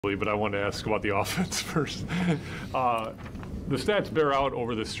but I wanted to ask about the offense first. The stats bear out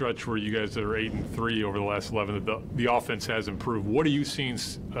over the stretch where you guys are 8-3 over the last 11. The offense has improved. What are you seeing,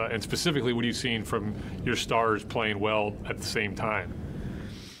 and specifically, what are you seeing from your stars playing well at the same time?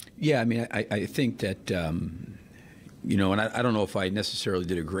 Yeah, I mean, I think that, you know, and I don't know if I necessarily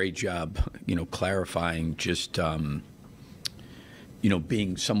did a great job, you know, clarifying just, you know,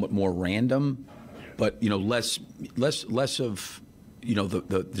 being somewhat more random, but, you know, less of, you know,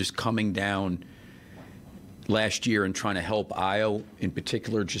 the just coming down last year and trying to help Ayo in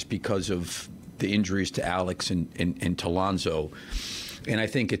particular just because of the injuries to Alex and to Lonzo. And I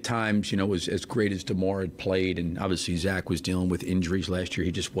think at times, you know, as great as DeMar had played, and obviously Zach was dealing with injuries last year,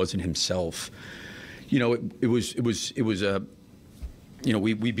 he just wasn't himself. You know, it was a, you know,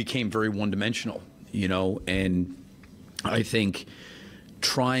 we became very one-dimensional, you know, and I think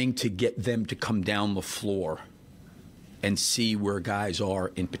trying to get them to come down the floor and see where guys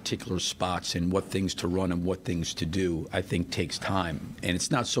are in particular spots and what things to run and what things to do, I think takes time. And it's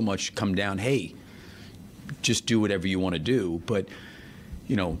not so much come down, hey, just do whatever you want to do, but,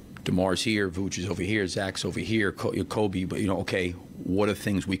 you know, DeMar's here, Vooch is over here, Zach's over here, Kobe, but, you know, okay, what are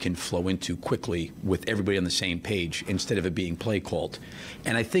things we can flow into quickly with everybody on the same page instead of it being play called?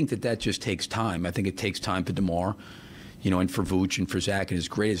 And I think that just takes time. I think it takes time for DeMar, you know, and for Vooch and for Zach, and as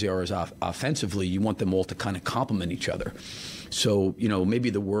great as they are as offensively, you want them all to kind of complement each other. So, you know, maybe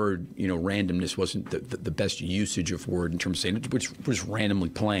the word, you know, randomness wasn't the best usage of word in terms of saying it, which was randomly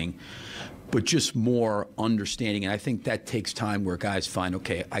playing, but just more understanding. And I think that takes time where guys find,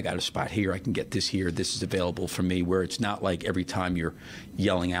 okay, I got a spot here, I can get this here, this is available for me, where it's not like every time you're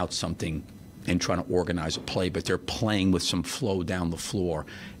yelling out something and trying to organize a play, but they're playing with some flow down the floor.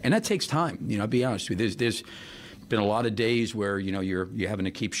 And that takes time. You know, I'll be honest with you, there's been a lot of days where, you know, you're having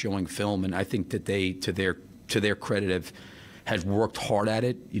to keep showing film, and I think that they, to their credit, have worked hard at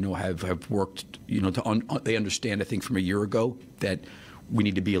it. You know, have worked. You know, they understand. I think from a year ago that we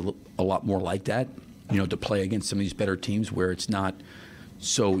need to be a lot more like that. You know, to play against some of these better teams where it's not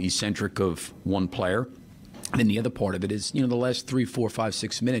so eccentric of one player. And then the other part of it is, you know, the last 3, 4, 5,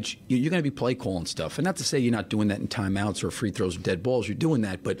 6 minutes, you're going to be play calling stuff. And not to say you're not doing that in timeouts or free throws or dead balls. You're doing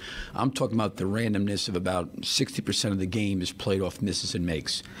that. But I'm talking about the randomness of about 60% of the game is played off misses and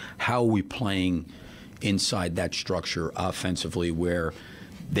makes. How are we playing inside that structure offensively where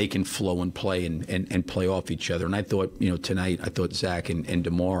they can flow and play and play off each other? And I thought, you know, tonight, I thought Zach and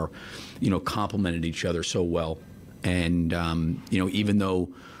DeMar, you know, complemented each other so well. And, you know, even though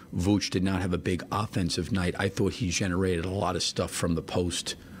Vooch did not have a big offensive night, I thought he generated a lot of stuff from the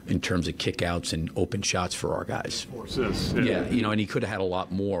post in terms of kickouts and open shots for our guys. Yeah, you know, and he could have had a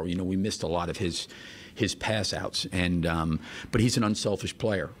lot more. You know, we missed a lot of his pass outs, and but he's an unselfish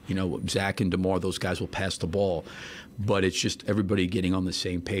player. You know, Zach and DeMar, those guys will pass the ball, but it's just everybody getting on the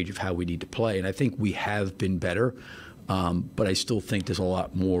same page of how we need to play. And I think we have been better, but I still think there's a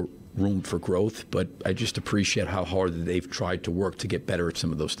lot more room for growth, but I just appreciate how hard that they've tried to work to get better at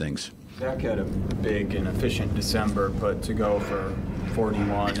some of those things. Zach had a big and efficient December, but to go for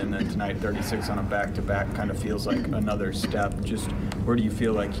 41 and then tonight 36 on a back-to-back kind of feels like another step. Just where do you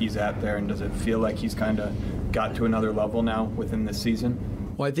feel like he's at there, and does it feel like he's kind of got to another level now within this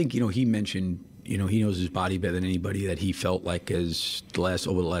season? Well, I think, you know, he mentioned, you know, he knows his body better than anybody, that he felt like over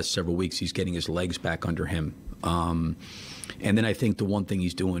the last several weeks he's getting his legs back under him. And then I think the one thing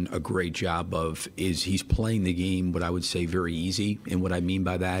he's doing a great job of is he's playing the game, what I would say, very easy. And what I mean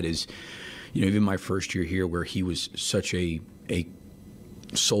by that is, you know, even my first year here where he was such a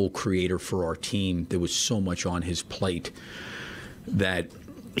sole creator for our team, there was so much on his plate that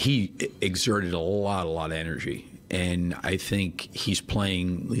he exerted a lot of energy. And I think he's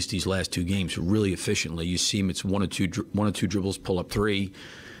playing, at least these last 2 games, really efficiently. You see him, it's one or two dribbles, pull up 3.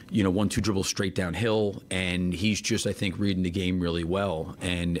 You know, 1, 2 dribbles straight downhill, and he's just, I think, reading the game really well.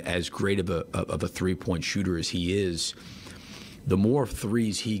 And as great of a three-point shooter as he is, the more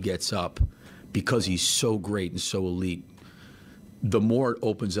threes he gets up, because he's so great and so elite, the more it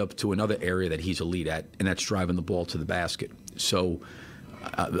opens up to another area that he's elite at, and that's driving the ball to the basket. So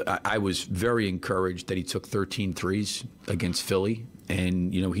I was very encouraged that he took 13 threes against Philly,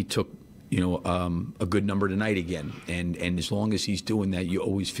 and, you know, he took, you know, a good number tonight again. And as long as he's doing that, you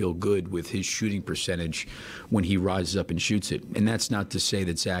always feel good with his shooting percentage when he rises up and shoots it. And that's not to say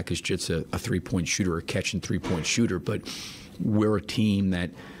that Zach is just a three-point shooter, a catch and three-point shooter, but we're a team that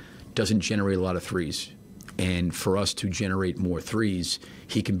doesn't generate a lot of threes. And for us to generate more threes,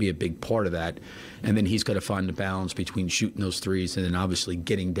 he can be a big part of that. And then he's got to find the balance between shooting those threes and then obviously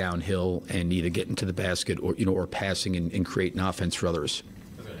getting downhill and either getting to the basket or, you know, or passing and creating offense for others.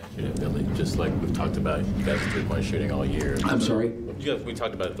 Okay. Billy, just like we've talked about, you guys' three-point shooting all year. I'm sorry? We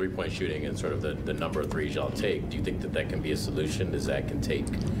talked about three-point shooting and sort of the number of threes y'all take. Do you think that can be a solution? Does Zach can take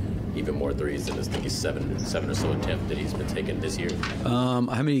even more threes than I think he's seven or so attempts that he's been taking this year? How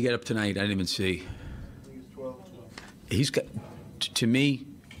many you get up tonight? I didn't even see. He's 12. He's got, to me,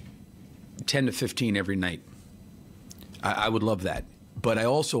 10 to 15 every night. I would love that. But I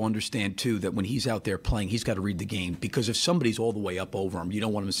also understand, too, that when he's out there playing, he's got to read the game. Because if somebody's all the way up over him, you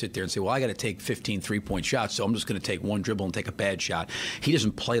don't want him to sit there and say, well, I got to take 15 three-point shots, so I'm just going to take one dribble and take a bad shot. He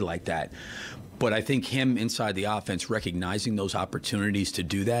doesn't play like that. But I think him inside the offense recognizing those opportunities to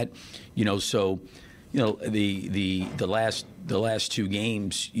do that, the last two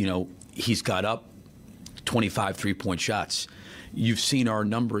games, he's got up 25 three-point shots. You've seen our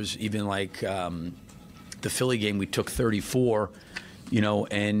numbers, even like the Philly game, we took 34.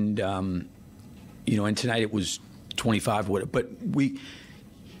 And tonight it was 25. But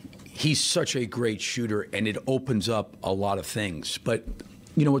he's such a great shooter, and it opens up a lot of things. But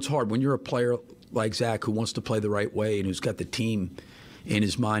it's hard when you're a player like Zach who wants to play the right way and who's got the team in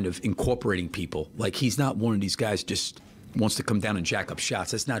his mind of incorporating people. Like, he's not one of these guys just wants to come down and jack up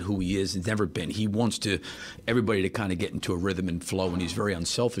shots. That's not who he is. He's never been. He wants everybody to kind of get into a rhythm and flow, and he's very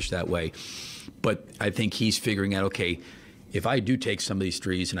unselfish that way. But I think he's figuring out, okay, if I do take some of these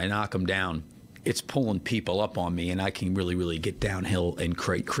threes and I knock them down, it's pulling people up on me, and I can really, really get downhill and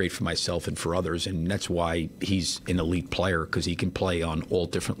create for myself and for others. And that's why he's an elite player, because he can play on all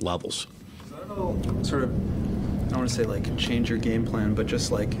different levels. Sort of, I don't want to say like change your game plan, but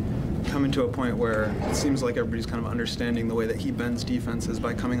just like coming to a point where it seems like everybody's kind of understanding the way that he bends defenses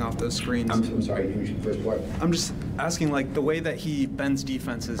by coming off those screens. I'm sorry, you didn't first part. I'm just asking, like, the way that he bends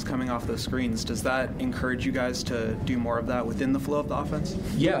defenses coming off those screens, does that encourage you guys to do more of that within the flow of the offense?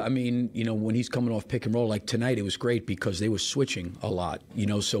 Yeah, I mean, when he's coming off pick and roll, like tonight, it was great because they were switching a lot,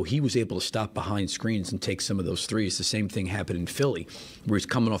 so he was able to stop behind screens and take some of those threes. The same thing happened in Philly, where he's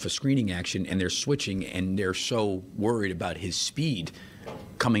coming off a screening action and they're switching, and they're so worried about his speed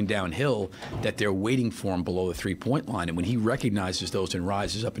coming downhill that they're waiting for him below the three-point line. And when he recognizes those and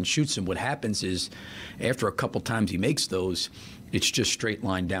rises up and shoots them, what happens is after a couple times he makes those, it's just straight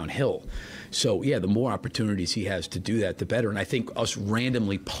line downhill. So, yeah, the more opportunities he has to do that, the better. And I think us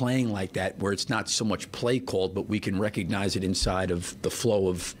randomly playing like that, where it's not so much play called, but we can recognize it inside of the flow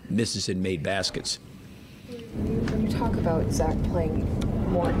of misses and made baskets. When you talk about Zach playing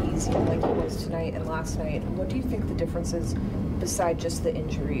more easy like he was tonight and last night, what do you think the difference is beside just the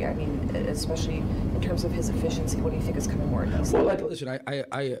injury? I mean, especially in terms of his efficiency, what do you think is coming more easy? Well, listen,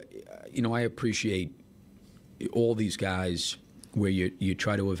 I appreciate all these guys where you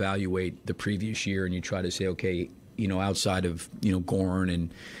try to evaluate the previous year and you try to say, okay, outside of Goran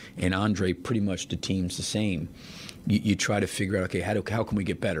and Andre, pretty much the team's the same. You try to figure out, okay, how can we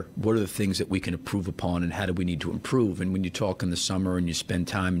get better? What are the things that we can improve upon, and how do we need to improve? And when you talk in the summer and you spend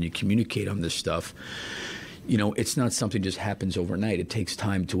time and you communicate on this stuff, it's not something that just happens overnight. It takes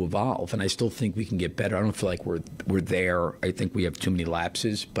time to evolve, and I still think we can get better. I don't feel like we're there. I think we have too many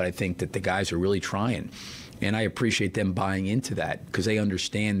lapses, but I think that the guys are really trying, and I appreciate them buying into that because they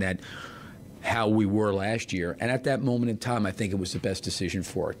understand that how we were last year. And at that moment in time, I think it was the best decision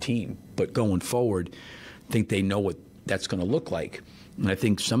for our team. But going forward, I think they know what that's going to look like. And I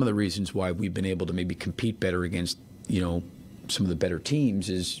think some of the reasons why we've been able to maybe compete better against, some of the better teams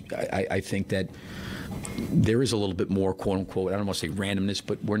is I think that there is a little bit more, quote unquote, I don't want to say randomness,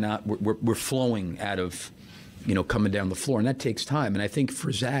 but we're flowing out of, coming down the floor. And that takes time. And I think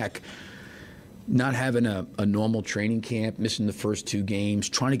for Zach, not having a normal training camp, missing the first two games,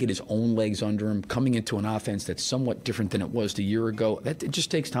 trying to get his own legs under him, coming into an offense that's somewhat different than it was a year ago, it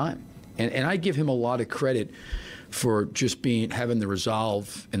just takes time. And I give him a lot of credit for just having the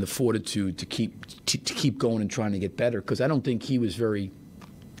resolve and the fortitude to keep going and trying to get better, because I don't think he was very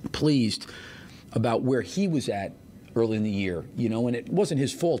pleased about where he was at early in the year, and it wasn't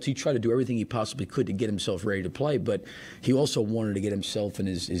his fault. He tried to do everything he possibly could to get himself ready to play, but he also wanted to get himself and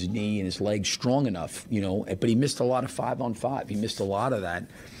his knee and his legs strong enough, but he missed a lot of 5-on-5. He missed a lot of that,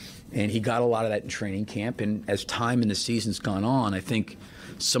 and he got a lot of that in training camp, and as time in the season's gone on, I think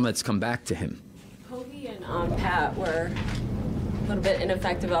some of that's come back to him. Kobe and Pat were a little bit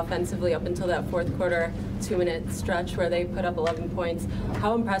ineffective offensively up until that fourth quarter, 2-minute stretch where they put up 11 points.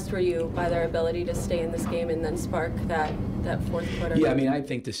 How impressed were you by their ability to stay in this game and then spark that fourth quarter? Yeah, I mean, I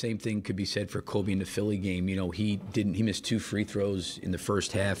think the same thing could be said for Kobe in the Philly game. He missed 2 free throws in the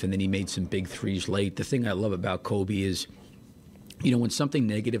first half, and then he made some big threes late. The thing I love about Kobe is, when something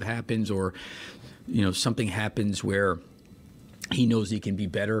negative happens or, something happens where he knows he can be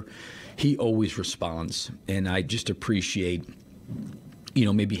better, he always responds. And I just appreciate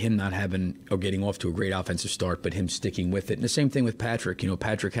maybe him not having or getting off to a great offensive start, but him sticking with it. And the same thing with Patrick.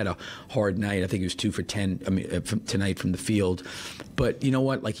 Patrick had a hard night. I think he was 2 for 10 tonight from the field. But you know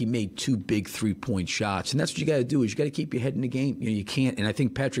what? Like, he made 2 big 3-point shots. And that's what you got to do, is you got to keep your head in the game. You can't. And I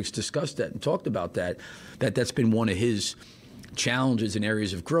think Patrick's discussed that and talked about that. That's been one of his challenges and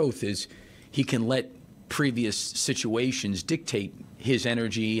areas of growth, is he can let previous situations dictate his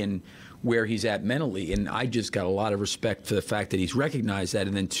energy and where he's at mentally. And I just got a lot of respect for the fact that he's recognized that,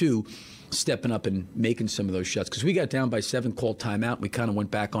 and then 2, stepping up and making some of those shots. Because we got down by 7, called timeout, we kind of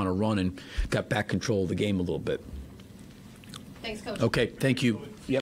went back on a run and got back control of the game a little bit. Thanks, Coach. Okay, thank you.